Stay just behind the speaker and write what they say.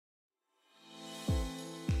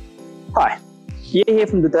Hi, Ye here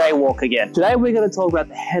from the Day Walk again. Today we're going to talk about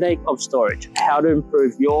the headache of storage, how to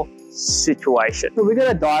improve your situation. So we're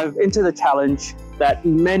going to dive into the challenge that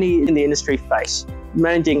many in the industry face,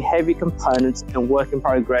 managing heavy components and work in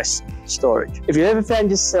progress storage. If you've ever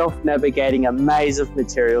found yourself navigating a maze of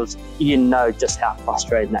materials, you know just how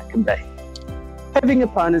frustrating that can be. Heavy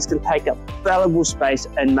components can take up valuable space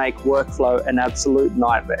and make workflow an absolute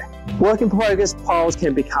nightmare. Work in progress piles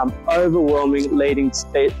can become overwhelming, leading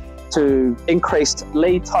to increased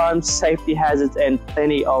lead times, safety hazards, and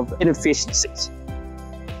plenty of inefficiencies.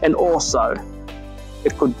 And also,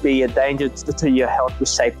 it could be a danger to your health with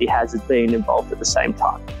safety hazards being involved at the same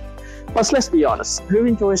time. But let's be honest, who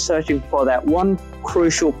enjoys searching for that one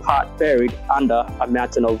crucial part buried under a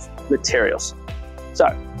mountain of materials? So,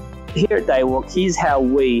 here at Daywalk, here's how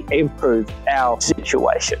we improve our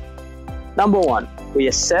situation. Number one, we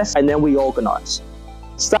assess and then we organize.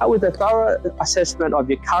 Start with a thorough assessment of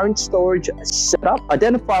your current storage setup,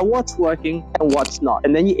 identify what's working and what's not,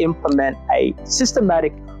 and then you implement a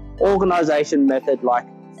systematic organization method like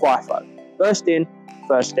FIFO, first in,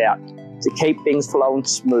 first out, to keep things flowing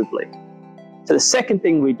smoothly. So the second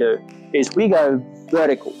thing we do is we go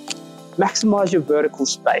vertical. Maximize your vertical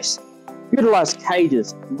space. Utilize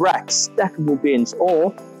cages, racks, stackable bins,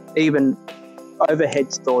 or even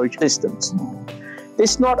overhead storage systems.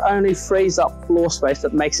 This not only frees up floor space,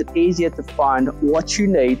 but makes it easier to find what you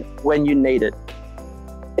need when you need it.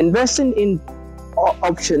 Investing in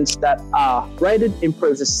options that are rated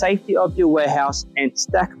improves the safety of your warehouse, and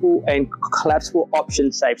stackable and collapsible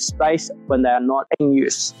options save space when they are not in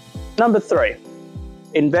use. Number three,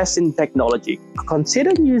 invest in technology.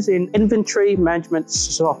 Consider using inventory management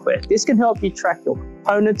software. This can help you track your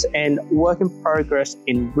components and work in progress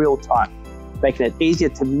in real time, making it easier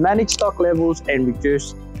to manage stock levels and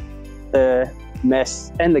reduce the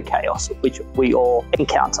mess and the chaos which we all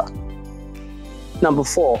encounter. Number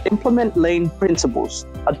four, implement lean principles.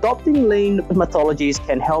 Adopting lean methodologies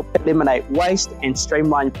can help eliminate waste and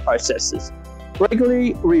streamline processes.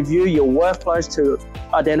 Regularly review your workflows to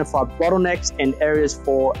identify bottlenecks and areas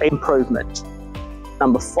for improvement.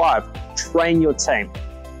 Number five, train your team.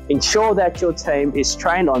 Ensure that your team is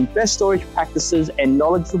trained on best storage practices, and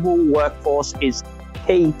knowledgeable workforce is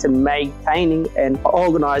key to maintaining and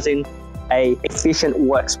organizing an efficient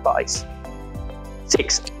workspace.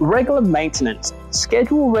 Six, regular maintenance.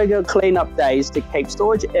 Schedule regular cleanup days to keep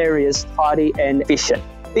storage areas tidy and efficient.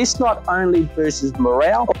 This not only boosts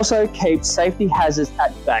morale, also keeps safety hazards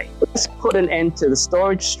at bay. Let's put an end to the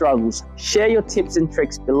storage struggles. Share your tips and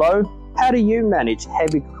tricks below. How do you manage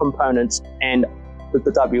heavy components and the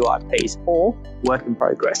WIPs or work in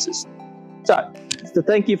progresses? So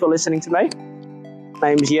thank you for listening to me.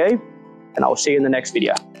 My name's Ye, and I'll see you in the next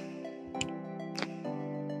video.